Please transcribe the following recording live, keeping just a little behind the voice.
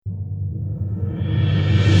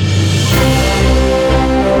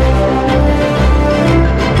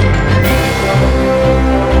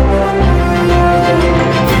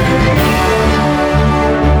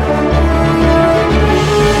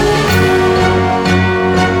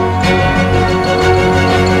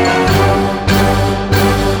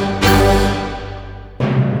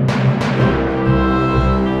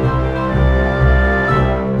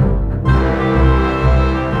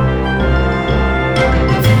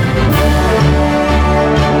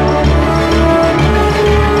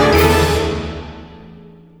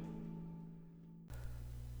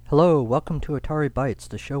Hello, welcome to Atari Bytes,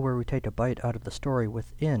 the show where we take a bite out of the story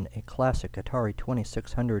within a classic Atari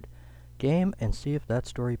 2600 game and see if that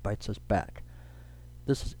story bites us back.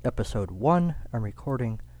 This is episode 1. I'm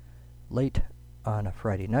recording late on a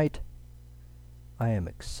Friday night. I am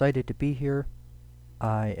excited to be here.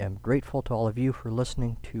 I am grateful to all of you for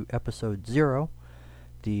listening to episode 0,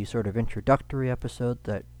 the sort of introductory episode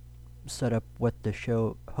that set up what the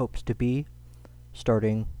show hopes to be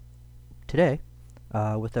starting today.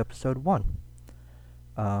 With episode 1.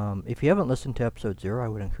 If you haven't listened to episode 0, I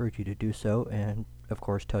would encourage you to do so, and of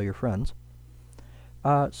course tell your friends.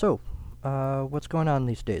 What's going on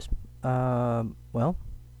these days? Well,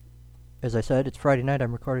 as I said, it's Friday night.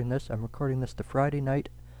 I'm recording this the Friday night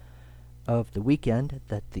of the weekend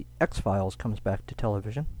that the X-Files comes back to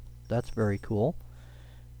television. That's very cool.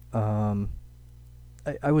 I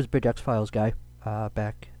was a big X-Files guy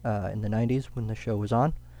back in the 90s when the show was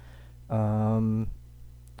on.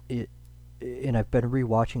 And I've been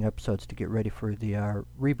rewatching episodes to get ready for the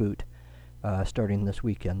reboot starting this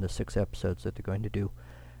weekend, the 6 episodes that they're going to do.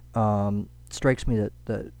 Strikes me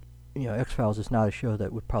that X-Files is not a show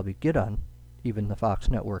that would probably get on even the Fox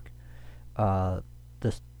network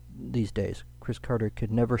these days. Chris Carter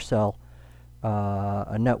could never sell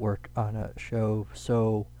a network on a show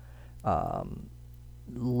so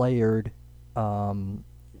layered,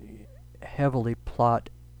 heavily plot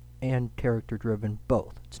and character-driven,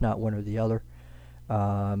 both. It's not one or the other.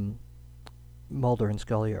 Mulder and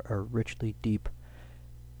Scully are richly deep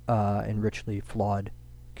and richly flawed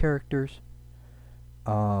characters.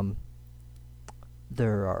 There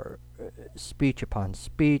are speech upon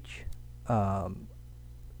speech. One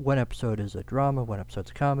episode is a drama, one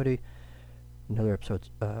episode's a comedy, another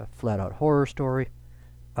episode's a flat-out horror story.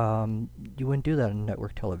 You wouldn't do that on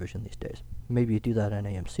network television these days. Maybe you do that on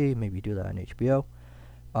AMC, maybe you do that on HBO.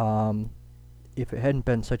 If it hadn't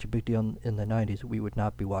been such a big deal in the 90s, we would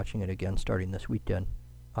not be watching it again starting this weekend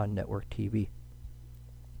on network TV.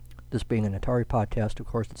 This being an Atari podcast, of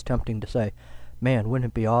course, it's tempting to say, man,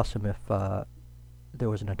 wouldn't it be awesome if there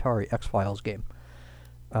was an Atari X-Files game?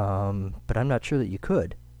 But I'm not sure that you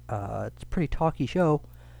could. It's a pretty talky show.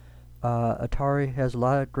 Atari has a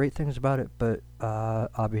lot of great things about it, but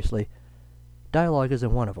obviously dialogue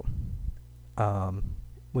isn't one of them.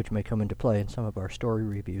 Which may come into play in some of our story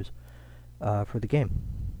reviews for the game.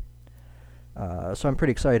 So I'm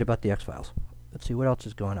pretty excited about the X-Files. Let's see what else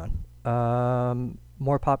is going on.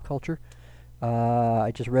 More pop culture.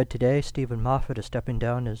 I just read today Stephen Moffat is stepping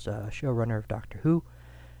down as showrunner of Doctor Who.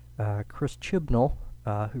 Chris Chibnall,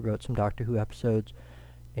 who wrote some Doctor Who episodes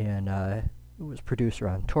and was producer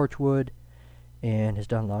on Torchwood and has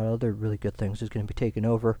done a lot of other really good things, is going to be taken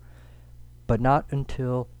over, but not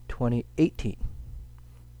until 2018.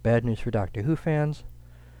 Bad news for Doctor Who fans.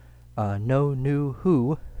 No new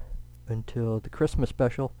Who until the Christmas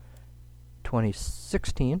special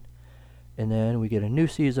 2016, and then we get a new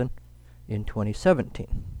season in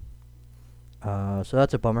 2017. So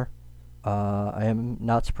that's a bummer. I am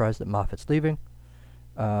not surprised that Moffat's leaving.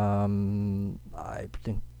 I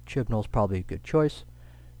think Chibnall's probably a good choice,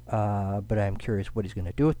 but I am curious what he's going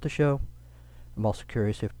to do with the show. I'm also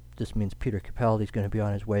curious if this means Peter Capaldi's going to be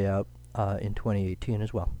on his way out in 2018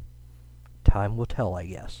 as well. Time will tell, I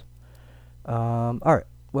guess. Alright,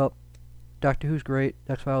 well, Doctor Who's great,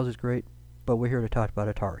 X-Files is great, but we're here to talk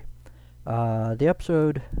about Atari.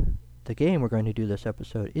 The game we're going to do this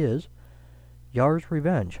episode is Yar's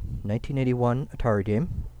Revenge, 1981 Atari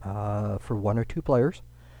game, for 1 or 2 players.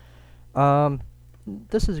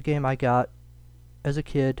 This is a game I got as a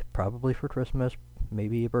kid, probably for Christmas,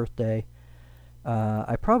 maybe a birthday.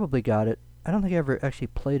 I probably got it. I don't think I ever actually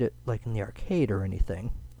played it like in the arcade or anything.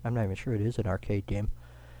 I'm not even sure it is an arcade game.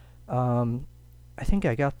 I think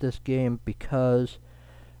I got this game because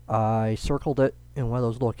I circled it in one of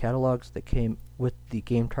those little catalogs that came with the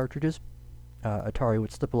game cartridges. Atari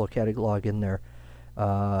would slip a little catalog in there.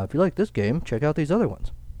 If you like this game, check out these other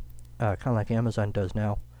ones. Kind of like Amazon does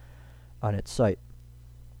now on its site.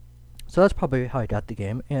 So that's probably how I got the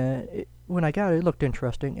game. And when I got it, it looked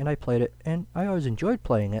interesting, and I played it, and I always enjoyed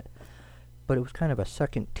playing it. But it was kind of a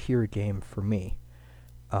second-tier game for me.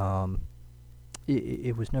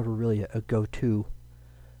 It was never really a go-to,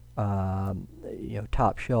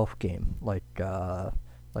 top-shelf game like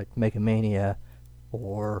Mega Mania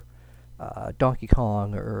or Donkey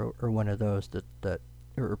Kong or one of those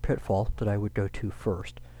or Pitfall that I would go to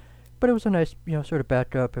first. But it was a nice, sort of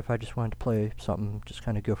backup if I just wanted to play something, just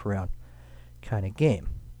kind of goof around kind of game.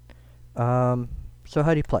 So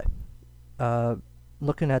how do you play?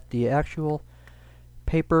 Looking at the actual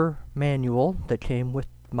paper manual that came with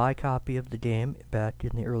my copy of the game back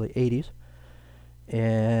in the early 80s,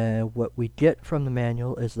 And what we get from the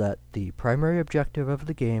manual is that the primary objective of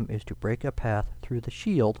the game is to break a path through the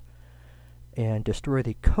shield and destroy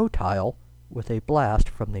the Kotile with a blast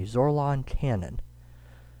from the Zorlon cannon.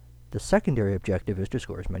 The secondary objective is to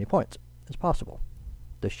score as many points as possible.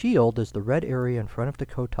 The shield is the red area in front of the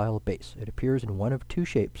Kotile base. It appears in one of two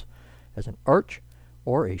shapes, as an arch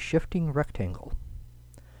or a shifting rectangle.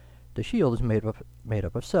 The shield is made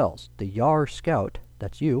up of cells. The Yar Scout,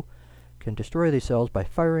 that's you, can destroy these cells by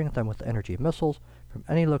firing at them with energy missiles from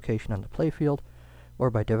any location on the playfield,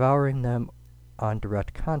 or by devouring them on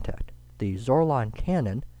direct contact. The Zorlon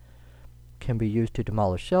cannon can be used to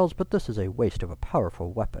demolish cells, but this is a waste of a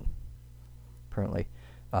powerful weapon. Apparently,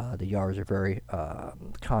 the Yars are very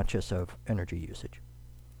conscious of energy usage.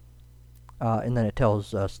 And then it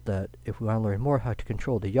tells us that if we want to learn more how to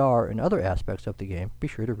control the Yar and other aspects of the game, be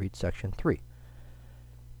sure to read Section 3.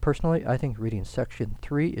 Personally, I think reading Section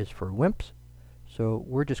 3 is for wimps, so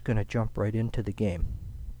we're just going to jump right into the game.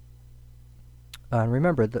 And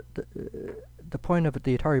remember, the point of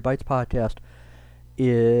the Atari Bytes podcast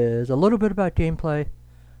is a little bit about gameplay,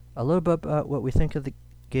 a little bit about what we think of the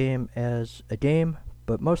game as a game,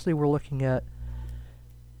 but mostly we're looking at,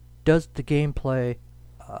 does the gameplay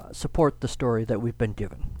support the story that we've been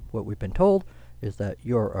given? What we've been told is that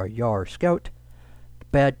you're a Yar Scout, the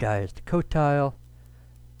bad guy is the Kotile,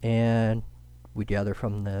 and we gather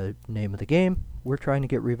from the name of the game, we're trying to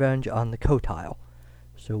get revenge on the Kotile.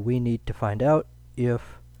 So we need to find out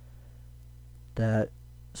if that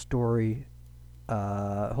story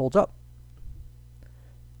holds up.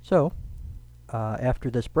 So, after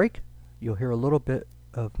this break, you'll hear a little bit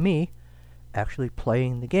of me actually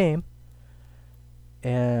playing the game,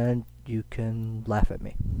 and you can laugh at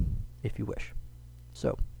me if you wish.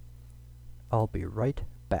 So, I'll be right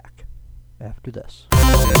back after this.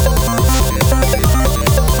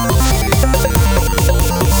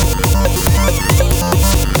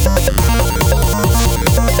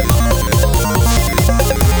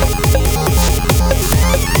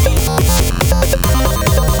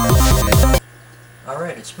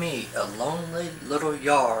 Alright, it's me, a lonely little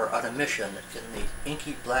Yar on a mission in the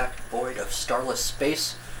inky black void of starless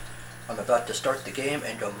space. I'm about to start the game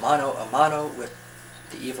and go mano a mano with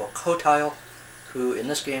the evil Kotile, who in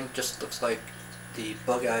this game just looks like the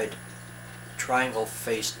bug-eyed,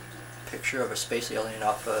 triangle-faced picture of a space alien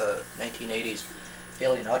off a 1980s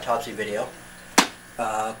alien autopsy video.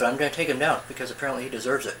 But I'm going to take him down, because apparently he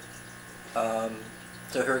deserves it. So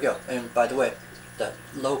here we go. And by the way, that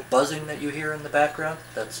low buzzing that you hear in the background,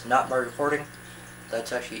 that's not my recording.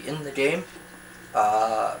 That's actually in the game.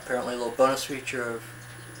 Apparently a little bonus feature of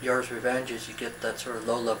Yar's Revenge is you get that sort of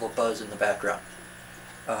low-level buzz in the background.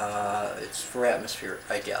 It's for atmosphere,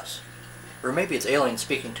 I guess. Or maybe it's aliens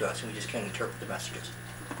speaking to us and we just can't interpret the messages.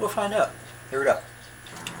 We'll find out. Here it up.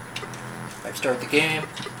 I've started the game.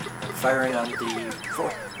 I'm firing on the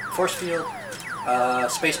force field.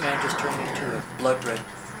 Spaceman just turned into a blood-red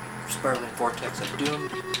spiraling vortex of doom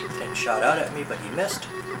and shot out at me, but he missed.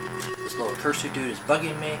 This little cursor dude is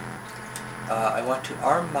bugging me. I want to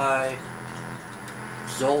arm my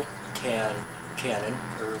Zoltan cannon,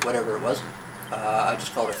 or whatever it was. I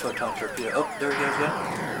just called it a photon torpedo. Oh, there he goes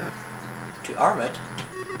again. To arm it,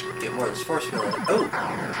 get more of this force field. Oh,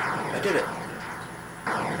 I did it.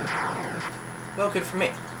 Well, good for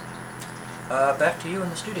me. Back to you in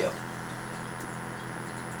the studio.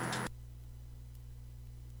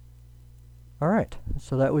 Alright,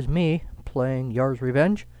 so that was me playing Yar's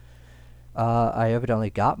Revenge. I evidently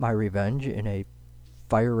got my revenge in a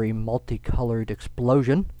fiery, multicolored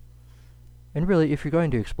explosion. And really, if you're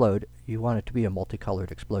going to explode, you want it to be a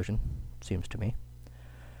multicolored explosion, seems to me.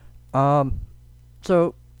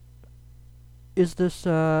 So, is this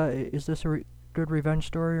a good revenge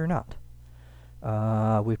story or not?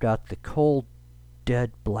 We've got the cold,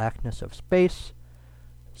 dead blackness of space,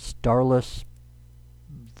 starless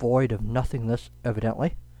void of nothingness,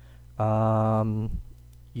 evidently.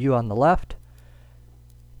 You on the left,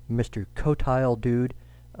 Mr. Kotile dude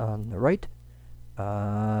on the right,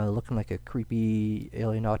 looking like a creepy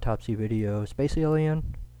alien autopsy video space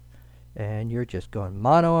alien, and you're just going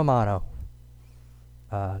mano a mano,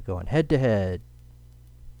 going head to head.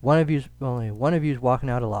 Only one of you's walking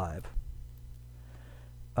out alive.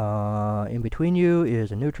 In between you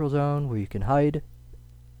is a neutral zone where you can hide,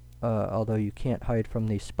 although you can't hide from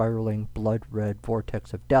the spiraling blood-red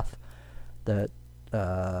vortex of death that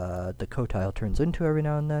the Kotile turns into every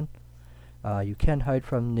now and then. You can hide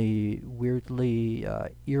from the weirdly,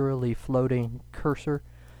 eerily floating cursor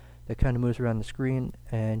that kind of moves around the screen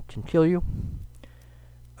and can kill you.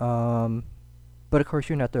 But of course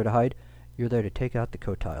you're not there to hide. You're there to take out the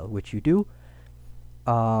Kotile, which you do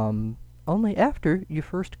Only after you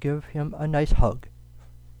first give him a nice hug,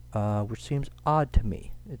 which seems odd to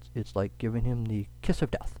me. It's like giving him the kiss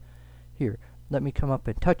of death. Here, let me come up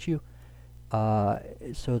and touch you,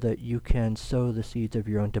 so that you can sow the seeds of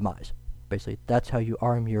your own demise. Basically, that's how you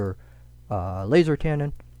arm your laser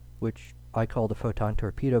cannon, which I call the photon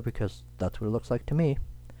torpedo because that's what it looks like to me.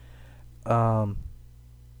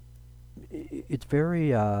 It's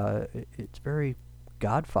very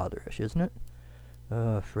Godfather-ish, isn't it?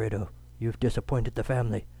 Fredo, you've disappointed the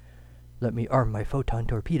family. Let me arm my photon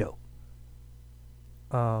torpedo.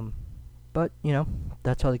 But,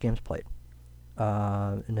 that's how the game's played.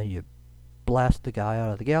 And then you blast the guy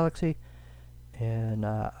out of the galaxy, and,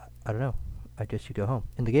 I don't know, I guess you go home.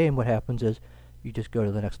 In the game, what happens is you just go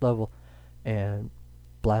to the next level and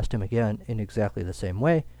blast him again in exactly the same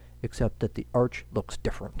way, except that the arch looks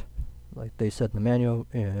different. Like they said in the manual,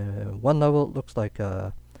 one level it looks like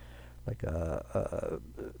a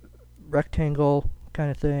rectangle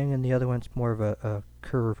kind of thing, and the other one's more of a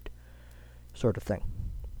curved sort of thing.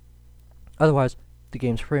 Otherwise, the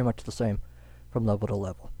game's pretty much the same from level to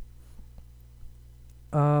level.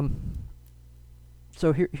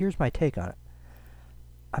 So here's my take on it.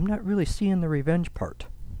 I'm not really seeing the revenge part.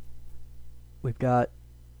 We've got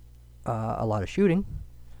a lot of shooting,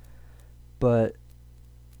 but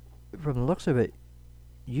from the looks of it,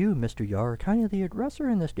 you, Mr. Yar, are kind of the aggressor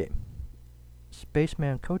in this game.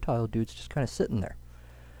 Spaceman Kotile dude's just kind of sitting there.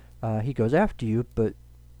 He goes after you, but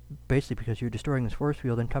basically because you're destroying his force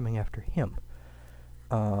field and coming after him.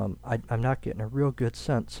 I'm not getting a real good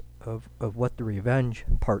sense of what the revenge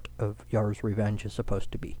part of Yar's revenge is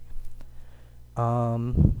supposed to be.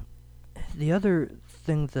 The other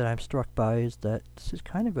thing that I'm struck by is that this is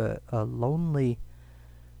kind of a lonely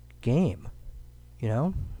game,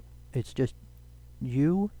 It's just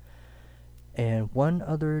you and one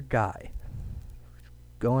other guy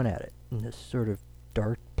going at it in this sort of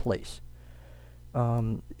dark place.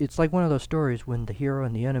 It's like one of those stories when the hero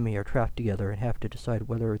and the enemy are trapped together and have to decide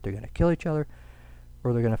whether they're going to kill each other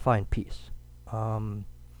or they're going to find peace.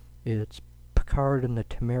 It's Picard and the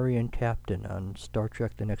Temerian captain on Star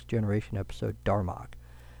Trek The Next Generation episode Darmok,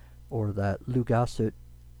 or that Lou Gossett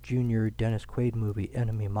Jr. Dennis Quaid movie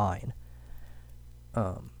Enemy Mine.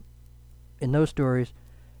 In those stories,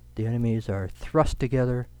 the enemies are thrust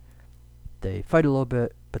together, they fight a little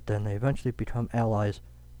bit, but then they eventually become allies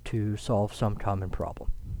to solve some common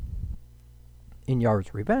problem. In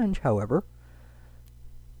Yar's Revenge, however,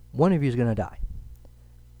 one of you is going to die.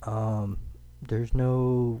 There's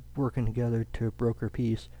no working together to broker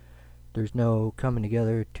peace. There's no coming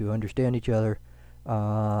together to understand each other.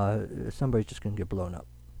 Somebody's just going to get blown up.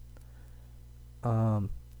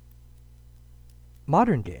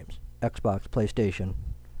 Modern games, Xbox, PlayStation,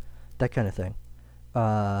 that kind of thing,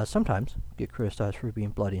 sometimes get criticized for being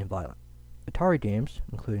bloody and violent. Atari games,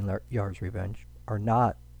 including Yar's Revenge, are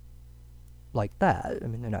not like that. I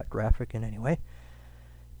mean, they're not graphic in any way.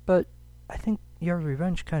 But I think Yar's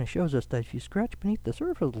Revenge kind of shows us that if you scratch beneath the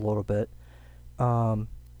surface a little bit,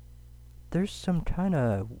 there's some kind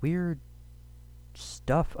of weird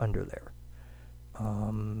stuff under there. I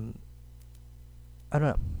don't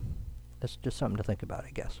know. That's just something to think about,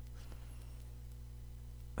 I guess.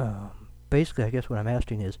 Basically, I guess what I'm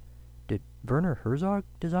asking is, did Werner Herzog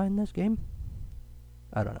design this game?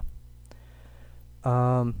 I don't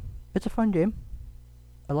know. It's a fun game.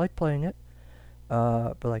 I like playing it.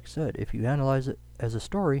 But like I said, if you analyze it as a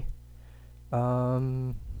story,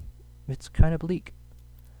 it's kind of bleak.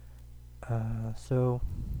 So,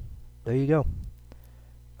 there you go.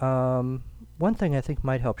 One thing I think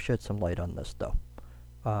might help shed some light on this, though.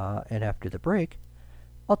 And after the break,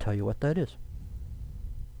 I'll tell you what that is.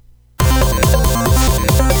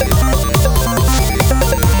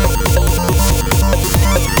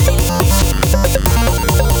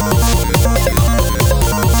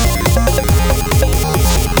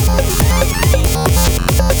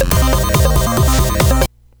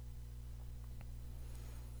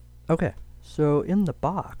 Okay, so in the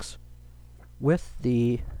box, with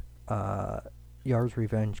the Yar's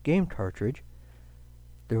Revenge game cartridge,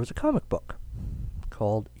 there was a comic book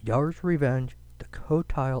called Yar's Revenge, The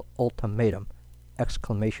Kotile Ultimatum!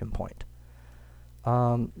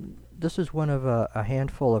 This is one of a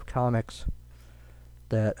handful of comics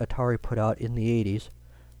that Atari put out in the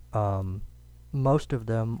 80s. Most of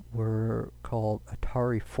them were called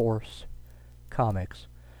Atari Force comics.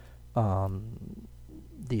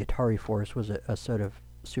 The Atari Force was a set of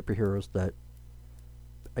superheroes that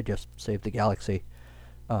I just saved the galaxy.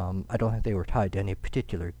 I don't think they were tied to any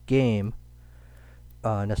particular game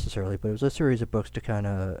necessarily, but it was a series of books to kind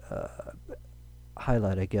of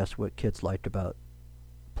highlight, I guess, what kids liked about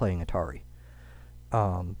playing Atari.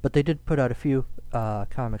 But they did put out a few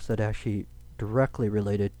comics that actually directly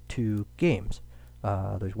related to games.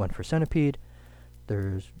 There's one for Centipede.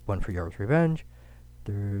 There's one for Yars' Revenge.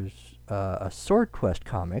 There's a Sword Quest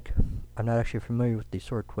comic. I'm not actually familiar with the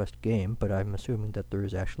Sword Quest game, but I'm assuming that there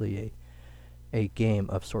is actually a game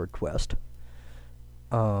of Sword Quest.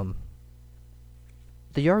 The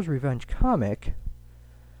Yars' Revenge comic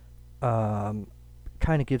kind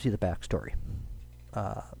of gives you the backstory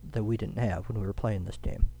that we didn't have when we were playing this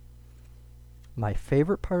game. My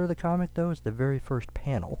favorite part of the comic, though, is the very first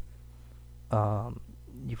panel.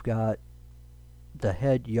 You've got the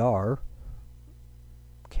head Yar,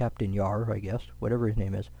 Captain Yar, I guess, whatever his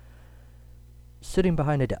name is, sitting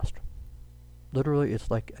behind a desk. Literally,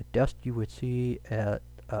 it's like a desk you would see at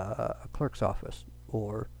a clerk's office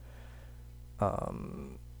or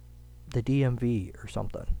the DMV or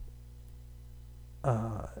something.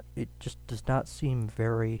 It just does not seem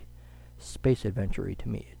very space adventure-y to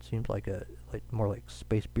me. It seems like more like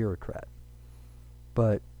space bureaucrat.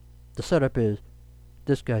 But the setup is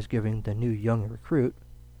this guy's giving the new young recruit,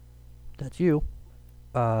 that's you,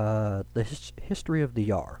 the history of the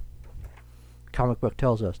Yar. Comic book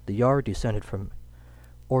tells us the Yar descended from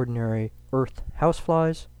ordinary Earth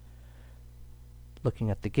houseflies.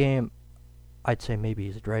 Looking at the game, I'd say maybe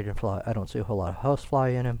he's a dragonfly. I don't see a whole lot of housefly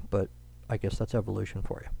in him, but I guess that's evolution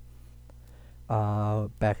for you.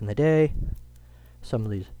 Back in the day, some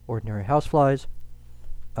of these ordinary houseflies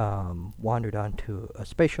wandered onto a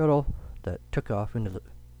space shuttle that took off into the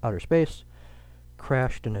outer space,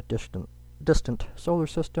 crashed in a distant solar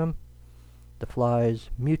system. The flies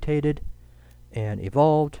mutated and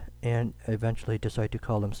evolved and eventually decided to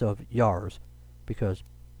call themselves Yars because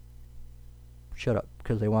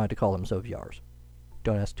they wanted to call themselves Yars.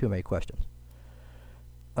 Don't ask too many questions.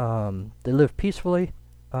 They lived peacefully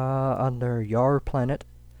on their Yar planet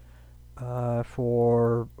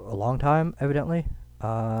for a long time, evidently,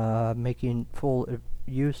 making full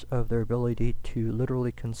use of their ability to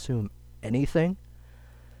literally consume anything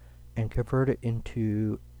and convert it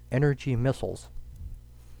into energy missiles.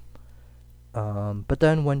 But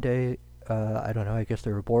then one day, I don't know, I guess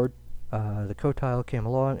they were bored, the Kotile came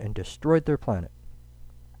along and destroyed their planet.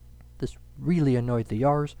 This really annoyed the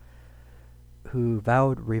Yars, who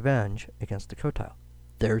vowed revenge against the Kotile.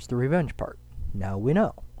 There's the revenge part. Now we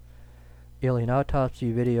know. Alien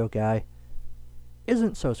Autopsy video guy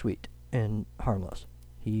isn't so sweet and harmless.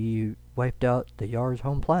 He wiped out the Yars'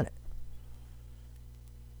 home planet.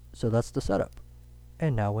 So that's the setup.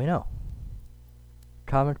 And now we know.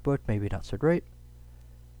 Comic book, maybe not so great,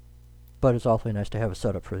 but it's awfully nice to have a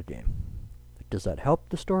setup for the game. Does that help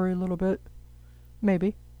the story a little bit?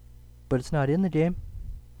 Maybe. But it's not in the game.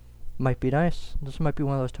 Might be nice. This might be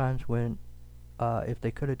one of those times when, if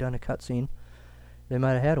they could have done a cutscene, they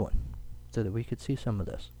might have had one, so that we could see some of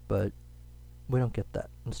this. But we don't get that.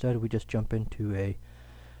 Instead, we just jump into a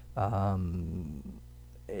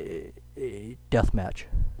death match.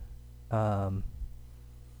 Yeah,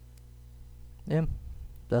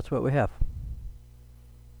 that's what we have.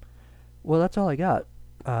 Well, that's all I got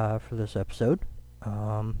for this episode.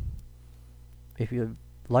 If you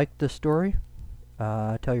liked this story,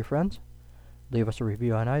 tell your friends. Leave us a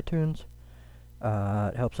review on iTunes.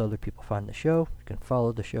 It helps other people find the show. You can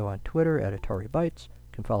follow the show on Twitter at Atari Bytes.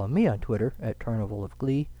 You can follow me on Twitter at Carnival of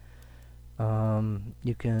Glee.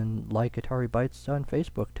 You can like Atari Bytes on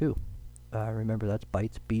Facebook too. Remember, that's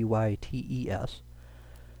Bytes, B-Y-T-E-S.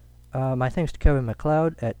 My thanks to Kevin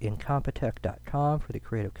MacLeod at Incompetech.com for the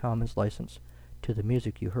Creative Commons license to the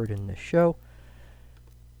music you heard in this show,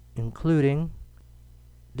 including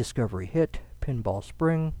Discovery Hit, Pinball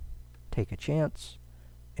Spring, Take a Chance,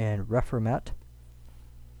 and Reformat.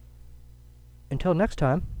 Until next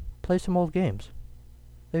time, play some old games.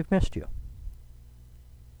 They've missed you.